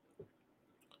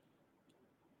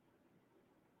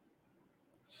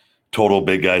 Total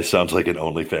big guy sounds like an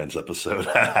OnlyFans episode.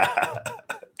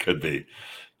 Could be.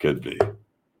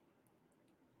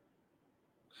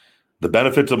 The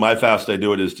benefits of my fast, I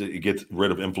do it is to get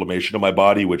rid of inflammation in my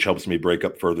body, which helps me break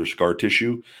up further scar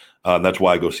tissue. That's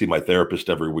why I go see my therapist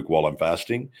every week while I'm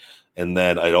fasting. And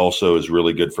then it also is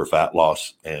really good for fat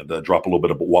loss and drop a little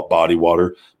bit of body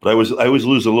water. But I always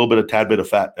lose a tad bit of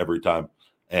fat every time.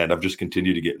 And I've just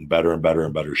continued to get in better and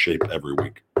better shape every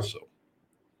week. So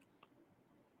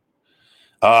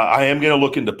I am going to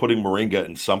look into putting moringa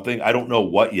in something. I don't know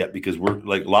what yet, because we're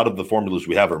like, a lot of the formulas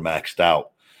we have are maxed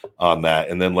out on that.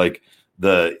 And then like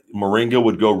the moringa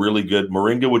would go really good.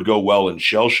 Moringa would go well in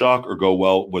Shell Shock or go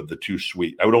well with the Too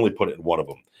Sweet. I would only put it in one of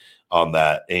them on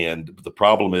that. And the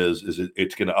problem is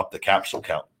it's going to up the capsule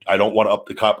count. I don't want to up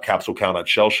the capsule count on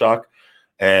Shell Shock.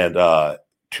 And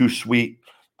Too Sweet,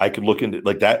 I could look into,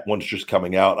 like, that one's just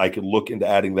coming out. I could look into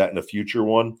adding that in a future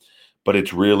one, but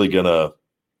it's really going to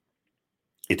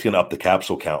up the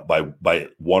capsule count by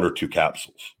 1 or 2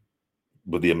 capsules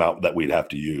with the amount that we'd have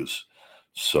to use.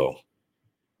 So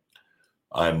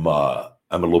I'm a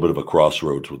little bit of a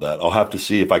crossroads with that. I'll have to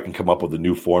see if I can come up with a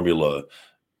new formula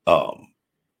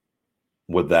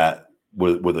with that,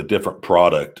 with a different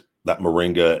product that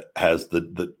moringa has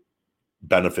the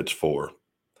benefits for,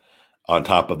 on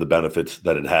top of the benefits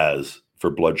that it has for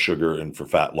blood sugar and for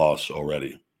fat loss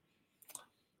already.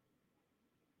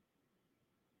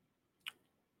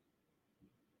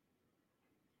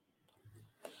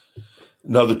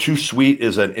 Now, the Too Sweet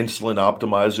is an insulin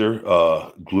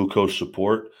optimizer, glucose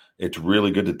support. It's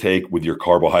really good to take with your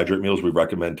carbohydrate meals. We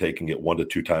recommend taking it 1 to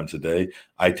 2 times a day.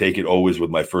 I take it always with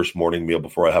my first morning meal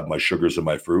before I have my sugars and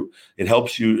my fruit. It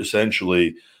helps you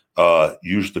essentially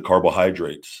use the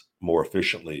carbohydrates more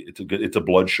efficiently. It's a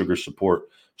blood sugar support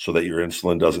so that your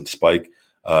insulin doesn't spike.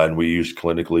 And we use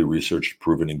clinically researched,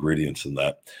 proven ingredients in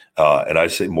that. And I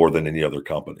say more than any other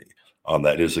company on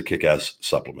that. It is a kick-ass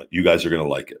supplement. You guys are going to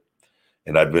like it.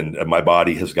 And my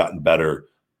body has gotten better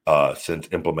since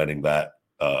implementing that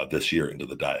this year into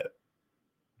the diet.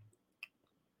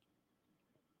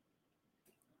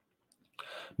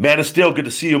 Man of Steel, good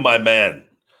to see you, my man.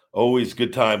 Always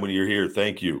good time when you're here.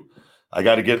 Thank you. I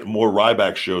got to get more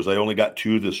Ryback shows. I only got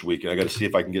 2 this week, and I got to see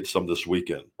if I can get some this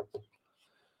weekend.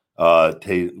 What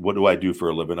do I do for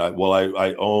a living?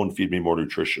 I own Feed Me More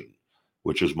Nutrition,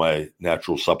 which is my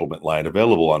natural supplement line,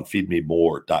 available on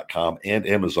feedmemore.com and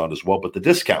Amazon as well. But the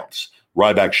discounts,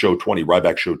 Ryback Show 20,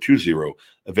 Ryback Show 20,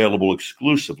 available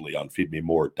exclusively on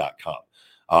feedmemore.com.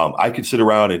 I could sit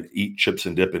around and eat chips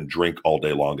and dip and drink all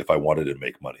day long if I wanted to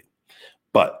make money.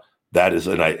 But that is,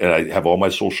 and I have all my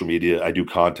social media. I do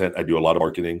content. I do a lot of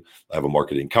marketing. I have a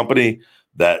marketing company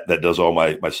that does all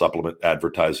my supplement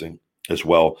advertising as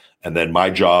well. And then my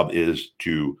job is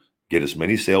to get as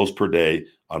many sales per day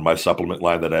on my supplement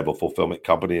line that I have a fulfillment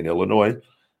company in Illinois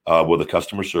with a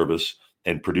customer service,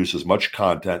 and produce as much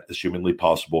content as humanly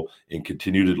possible and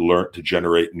continue to learn to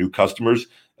generate new customers,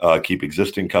 keep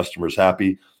existing customers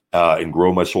happy, and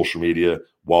grow my social media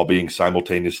while being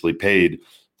simultaneously paid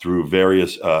through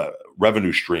various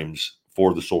revenue streams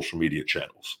for the social media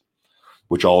channels,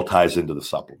 which all ties into the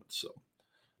supplements. So,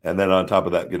 and then on top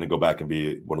of that, going to go back and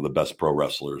be one of the best pro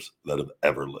wrestlers that have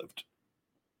ever lived.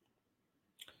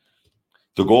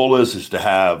 The goal is to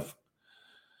have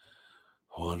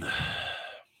 1,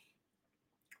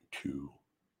 2.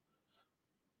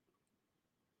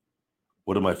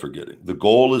 What am I forgetting? The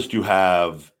goal is to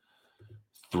have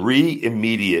 3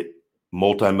 immediate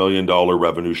multi-million-dollar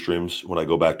revenue streams when I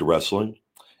go back to wrestling,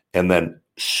 and then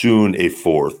soon a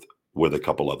 4th with a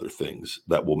couple other things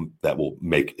that will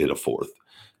make it a fourth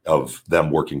of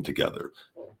them working together.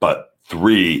 But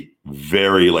 3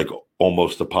 very like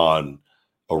almost upon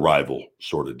arrival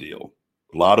sort of deal.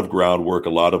 A lot of groundwork, a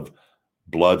lot of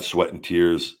blood, sweat, and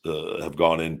tears have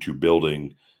gone into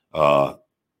building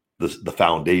the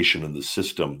foundation and the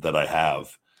system that I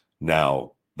have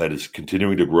now that is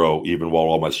continuing to grow even while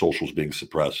all my socials being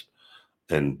suppressed,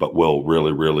 but will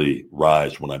really, really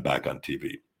rise when I'm back on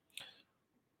TV.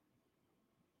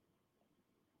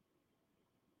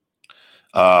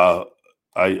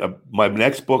 My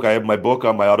next book, I have my book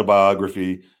on my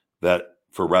autobiography that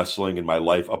for wrestling and my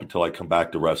life up until I come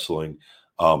back to wrestling,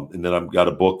 and then I've got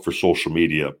a book for social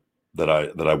media that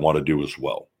I want to do as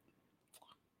well.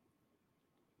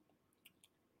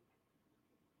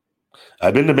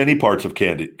 I've been to many parts of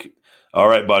Candy. All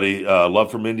right, buddy.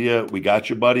 Love from India. We got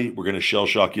you, buddy. We're gonna shell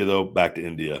shock you though. Back to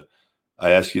India.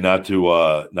 I ask you not to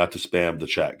spam the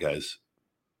chat, guys.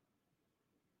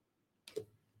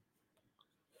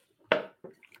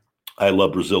 I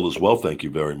love Brazil as well. Thank you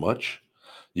very much.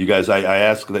 You guys, I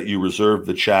ask that you reserve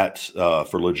the chats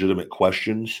for legitimate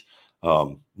questions,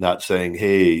 not saying,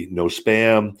 hey, no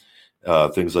spam,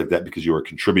 things like that, because you are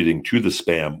contributing to the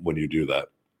spam when you do that.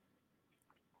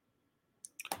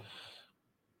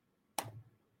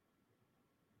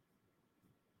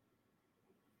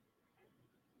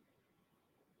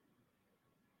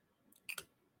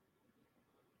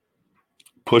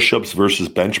 Push-ups versus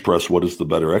bench press, what is the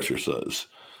better exercise?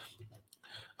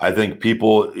 I think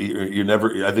people,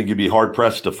 I think you'd be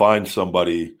hard-pressed to find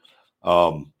somebody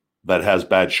that has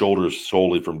bad shoulders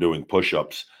solely from doing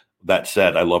push-ups. That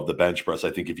said, I love the bench press. I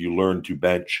think if you learn to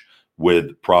bench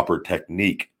with proper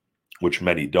technique, which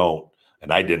many don't,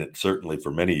 and I didn't certainly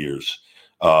for many years,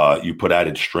 you put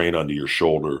added strain onto your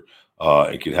shoulder.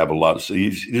 It can have a lot of,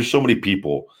 there's so many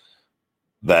people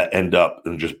that end up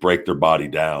and just break their body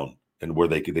down and where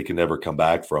they can never come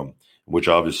back from, which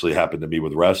obviously happened to me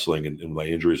with wrestling and my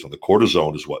injuries on the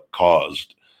cortisone is what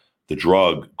caused the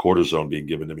drug cortisone being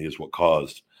given to me is what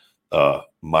caused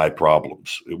my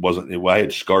problems. It wasn't, I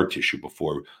had scar tissue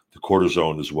before. The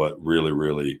cortisone is what really,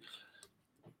 really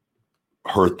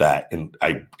hurt that. And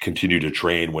I continued to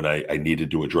train when I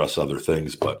needed to address other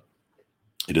things, but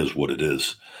it is what it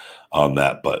is on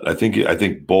that. But I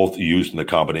think both used in a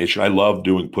combination. I love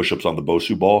doing push-ups on the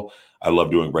Bosu ball. I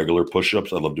love doing regular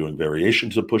push-ups. I love doing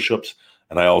variations of push-ups.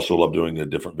 And I also love doing the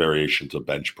different variations of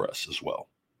bench press as well.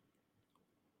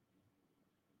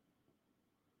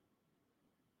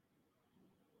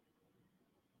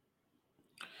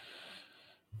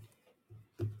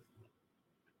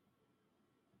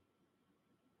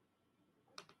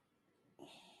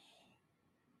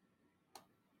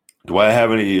 Do I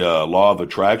have any law of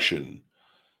attraction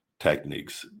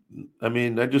techniques? I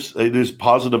mean, there's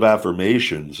positive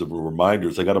affirmations and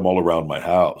reminders. I got them all around my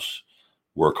house.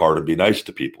 Work hard and be nice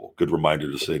to people. Good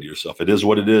reminder to say to yourself, it is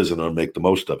what it is, and I'll make the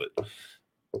most of it.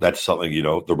 That's something,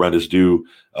 the rent is due.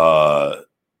 What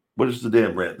is the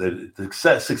damn rent? The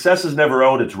success is never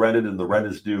owned, it's rented, and the rent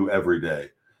is due every day.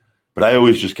 But I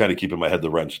always just kind of keep in my head the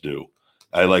rent's due.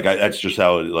 That's just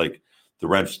how the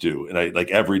rent's due. And I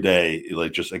every day,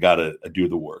 I gotta do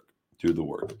the work.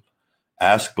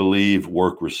 Ask, believe,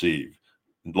 work, receive.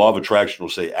 Law of attraction will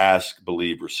say ask,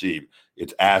 believe, receive.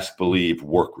 It's ask, believe,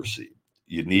 work, receive.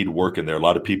 You need work in there. A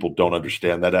lot of people don't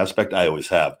understand that aspect. I always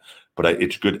have, but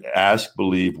it's good. Ask,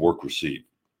 believe, work, receive.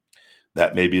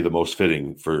 That may be the most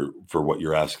fitting for what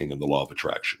you're asking in the law of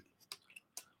attraction.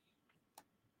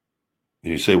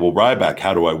 And you say, well, Ryback,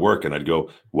 how do I work? And I'd go,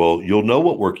 well, you'll know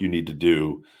what work you need to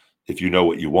do if you know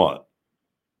what you want.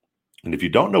 And if you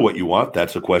don't know what you want,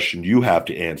 that's a question you have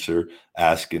to answer,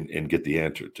 ask, and get the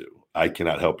answer to. I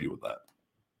cannot help you with that.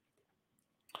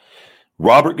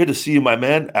 Robert, good to see you, my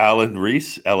man. Alan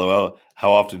Reese, LOL.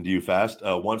 How often do you fast?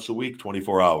 Once a week,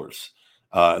 24 hours.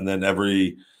 And then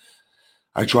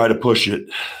I try to push it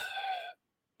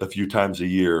a few times a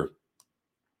year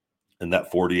in that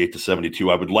 48 to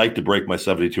 72. I would like to break my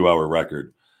 72-hour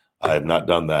record. I have not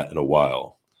done that in a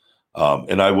while.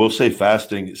 And I will say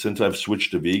fasting, since I've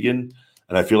switched to vegan,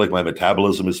 and I feel like my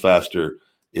metabolism is faster,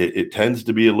 it tends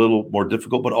to be a little more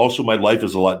difficult, but also my life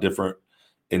is a lot different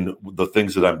in the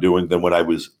things that I'm doing than when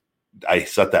I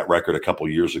set that record a couple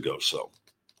years ago. So.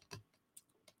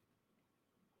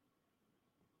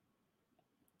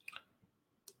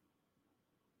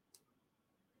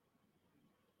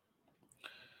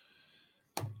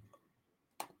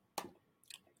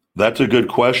 That's a good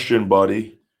question,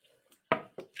 buddy.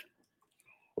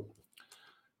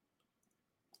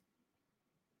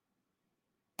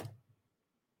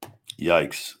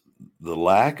 Yikes. The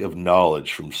lack of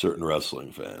knowledge from certain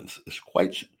wrestling fans is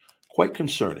quite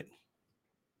concerning.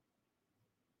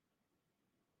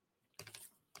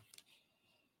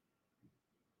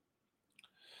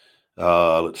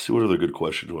 Let's see what other good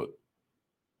questions.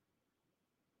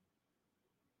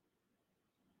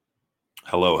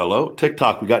 Hello.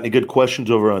 TikTok. We got any good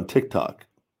questions over on TikTok?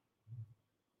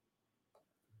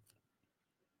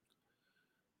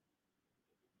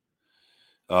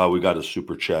 We got a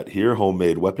super chat here.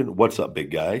 Homemade weapon. What's up,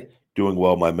 big guy? Doing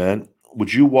well, my man.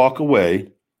 Would you walk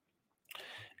away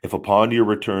if upon your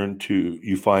return to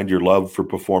you find your love for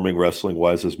performing wrestling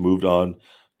wise has moved on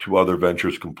to other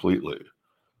ventures completely?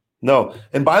 No.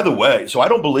 And by the way, so I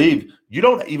don't believe you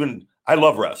don't even, I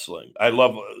love wrestling. I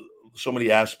love so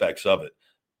many aspects of it.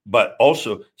 But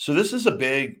also, so this is a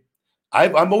big,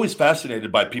 I'm always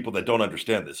fascinated by people that don't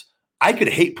understand this. I could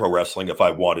hate pro wrestling if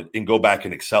I wanted and go back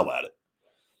and excel at it.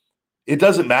 It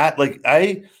doesn't matter.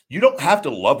 You don't have to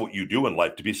love what you do in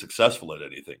life to be successful at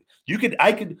anything.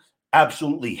 I could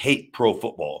absolutely hate pro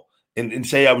football and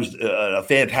say I was a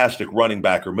fantastic running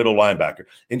back or middle linebacker.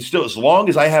 And still, as long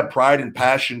as I have pride and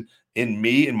passion in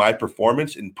me and my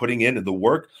performance and putting in the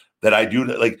work that I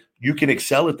do, you can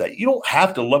excel at that. You don't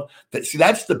have to love that. See,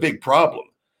 that's the big problem.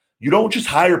 You don't just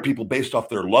hire people based off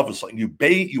their love of something.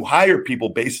 You hire people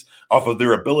based off of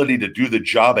their ability to do the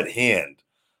job at hand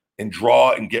and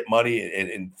draw and get money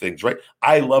and things, right?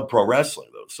 I love pro wrestling,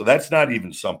 though. So that's not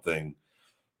even something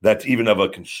that's even of a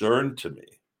concern to me.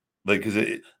 Because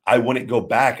I wouldn't go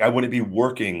back. I wouldn't be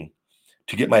working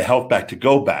to get my health back to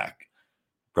go back,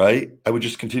 right? I would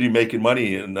just continue making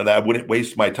money and I wouldn't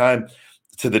waste my time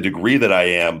to the degree that I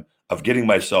am of getting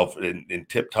myself in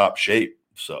tip-top shape.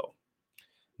 So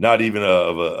not even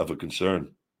of a concern.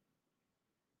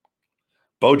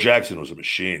 Bo Jackson was a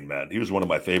machine, man. He was one of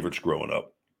my favorites growing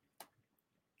up.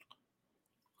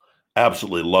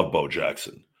 Absolutely love Bo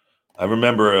Jackson. I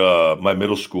remember my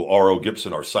middle school, R.O.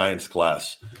 Gibson, our science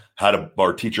class,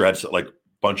 our teacher had a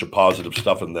bunch of positive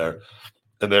stuff in there.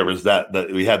 And there was that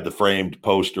we had the framed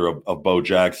poster of Bo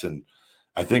Jackson,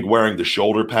 I think wearing the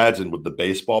shoulder pads and with the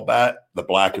baseball bat, the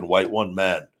black and white one.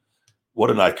 Man,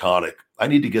 what an iconic. I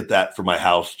need to get that for my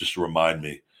house just to remind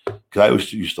me, because I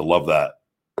always used to love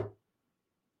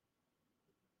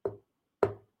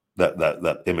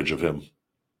that image of him.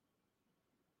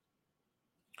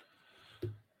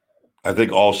 I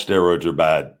think all steroids are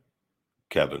bad,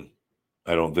 Kevin.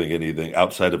 I don't think anything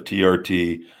outside of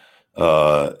TRT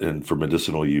and for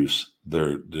medicinal use.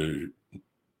 They're do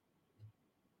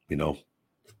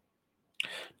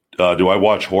I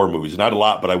watch horror movies? Not a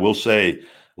lot, but I will say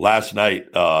last night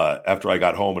after I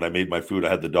got home and I made my food, I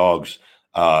had the dogs.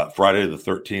 Friday the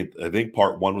 13th, I think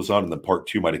part 1 was on, and then part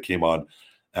 2 might have came on.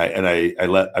 I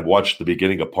watched the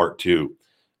beginning of part 2,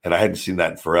 and I hadn't seen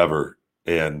that in forever.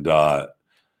 And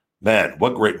man,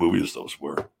 what great movies those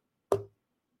were.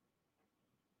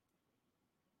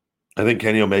 I think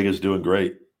Kenny Omega's doing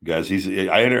great, guys.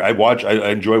 I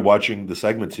enjoy watching the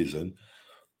segments he's in.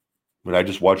 When I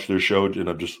just watch their show, and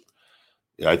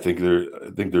I think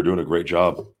they're doing a great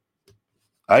job.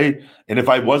 And if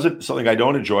I wasn't something I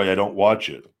don't enjoy, I don't watch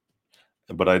it.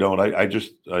 But I don't.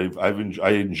 I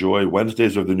enjoy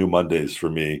Wednesdays are the new Mondays for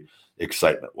me,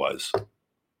 excitement wise.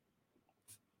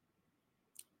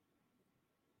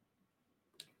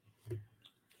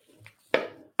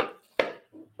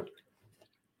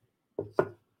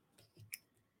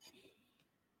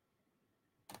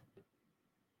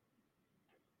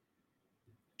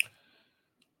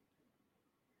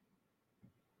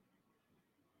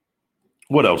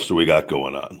 What else do we got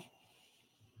going on?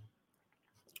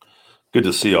 Good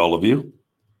to see all of you.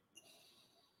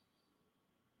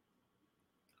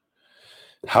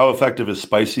 How effective is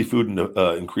spicy food in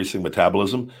increasing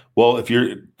metabolism? Well, if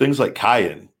you're things like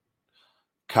cayenne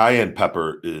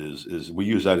pepper is we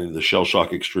use that in the Shell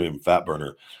Shock Extreme fat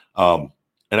burner, and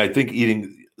I think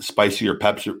eating spicier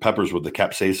peppers with the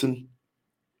capsaicin.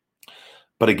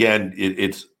 But again,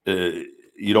 it's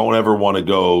you don't ever want to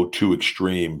go too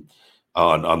extreme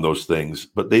on those things,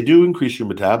 but they do increase your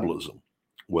metabolism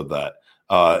with that.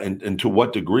 And to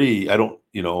what degree, I don't,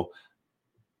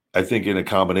 I think in a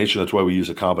combination, that's why we use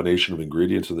a combination of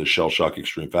ingredients in the Shell Shock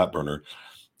Extreme Fat Burner.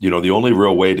 The only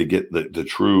real way to get the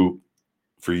true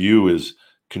for you is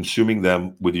consuming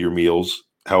them with your meals,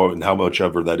 how much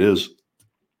ever that is,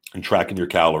 and tracking your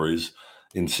calories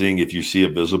and seeing if you see a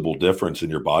visible difference in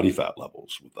your body fat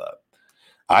levels with that.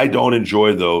 I don't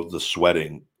enjoy, though, the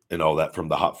sweating and all that from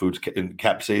the hot foods and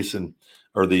capsaicin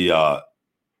or the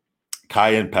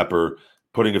cayenne pepper,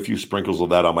 putting a few sprinkles of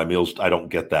that on my meals. I don't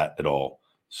get that at all.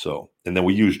 So, and then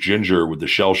we use ginger with the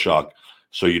Shell Shock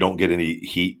so you don't get any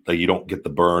heat, you don't get the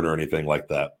burn or anything like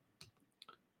that.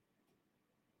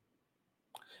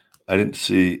 I didn't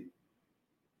see.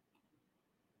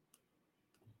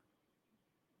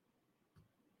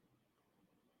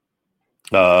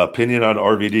 Opinion on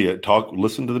RVD.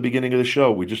 Listen to the beginning of the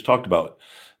show. We just talked about it.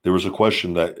 There was a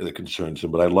question that concerns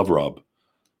him, but I love Rob.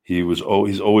 He's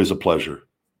always a pleasure.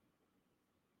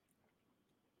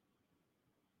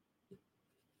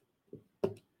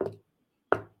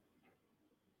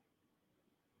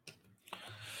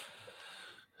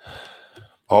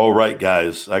 All right,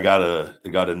 guys. I got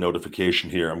a notification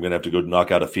here. I'm gonna have to go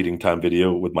knock out a feeding time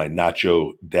video with my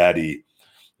Nacho Daddy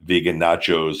vegan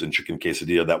nachos and chicken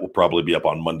quesadilla. That will probably be up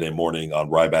on Monday morning on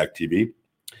Ryback TV.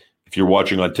 If you're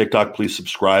watching on TikTok, please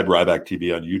subscribe. Ryback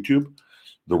TV on YouTube.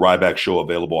 The Ryback Show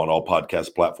available on all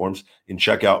podcast platforms. And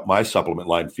check out my supplement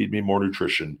line, Feed Me More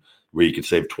Nutrition, where you can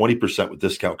save 20% with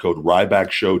discount code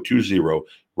RybackShow20,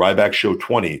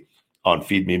 RybackShow20 on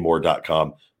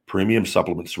feedmemore.com. Premium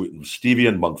supplement sweetened with stevia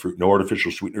and monk fruit, no artificial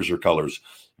sweeteners or colors,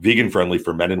 vegan friendly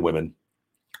for men and women.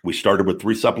 We started with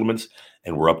 3 supplements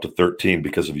and we're up to 13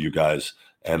 because of you guys.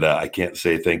 And I can't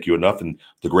say thank you enough. And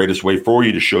the greatest way for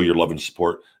you to show your love and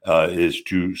support is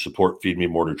to support Feed Me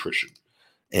More Nutrition.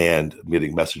 And I'm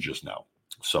getting messages now.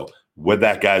 So with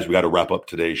that, guys, we got to wrap up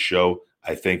today's show.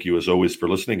 I thank you as always for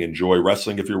listening. Enjoy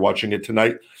wrestling if you're watching it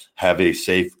tonight. Have a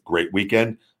safe, great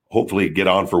weekend. Hopefully get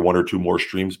on for 1 or 2 more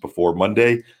streams before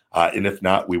Monday. And if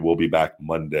not, we will be back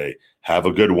Monday. Have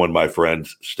a good one, my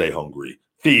friends. Stay hungry.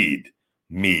 Feed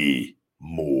me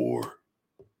more.